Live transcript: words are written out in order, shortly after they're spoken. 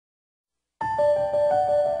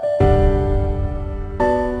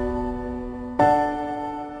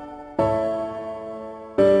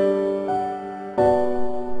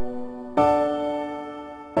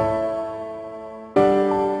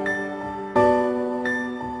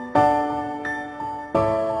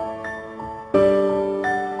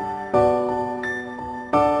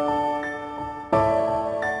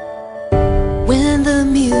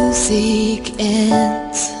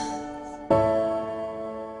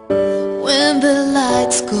when the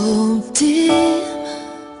lights go dim,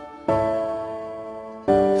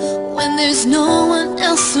 when there's no one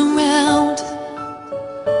else around,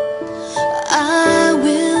 I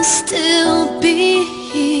will still be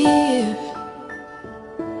here.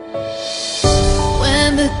 When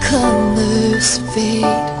the colors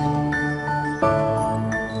fade,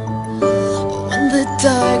 when the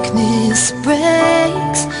darkness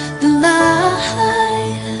breaks the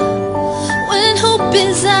light, when hope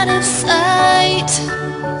is out of sight,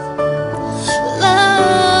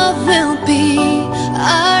 love will be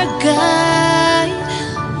our guide.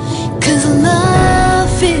 'Cause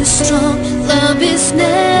love is strong, love is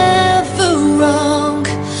never wrong,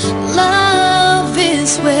 love is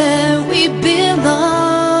where we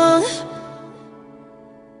belong.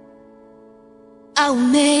 I'll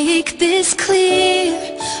make this clear,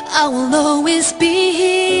 I will always be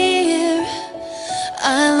here.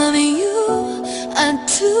 I love you, I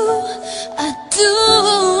do, I do.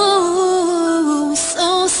 So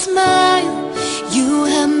smile, you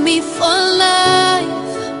have me for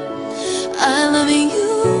life. I love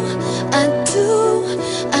you, I do,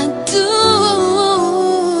 I do,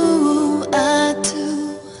 I do.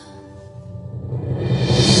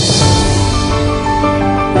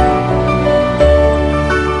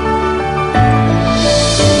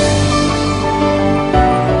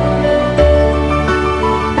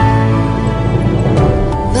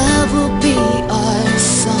 Love will be our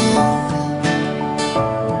song.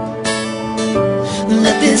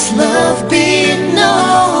 Let this love be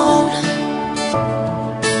known.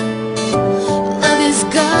 Love is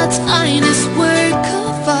God's finest work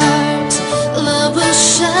of art. Love will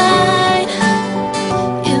shine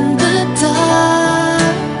in the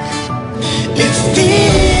dark. If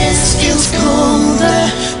this feels colder,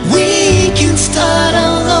 we can start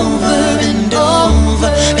all over and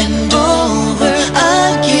over and over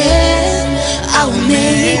again. I'll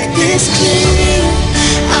make this clear,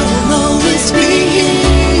 I will always be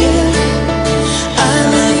here. I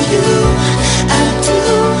love you, I do,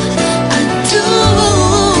 I do.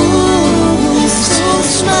 So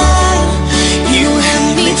smile, you have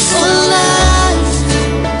me for life.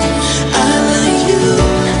 I love you,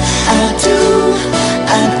 I do,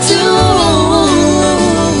 I do.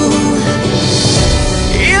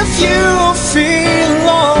 If you feel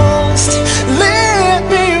lost, let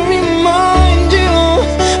me remind you,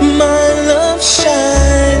 my love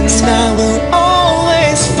shines, I will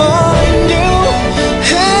always find you.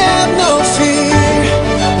 Have no fear,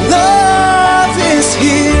 love is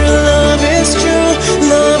here, love is true,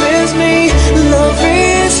 love is me, love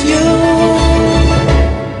is you.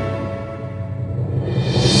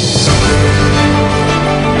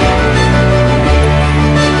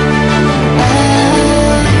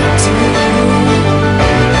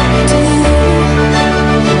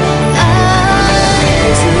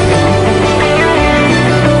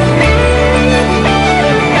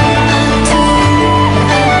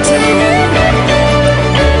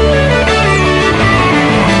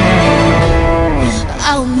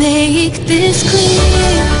 I'll make this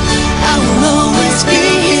clear, I will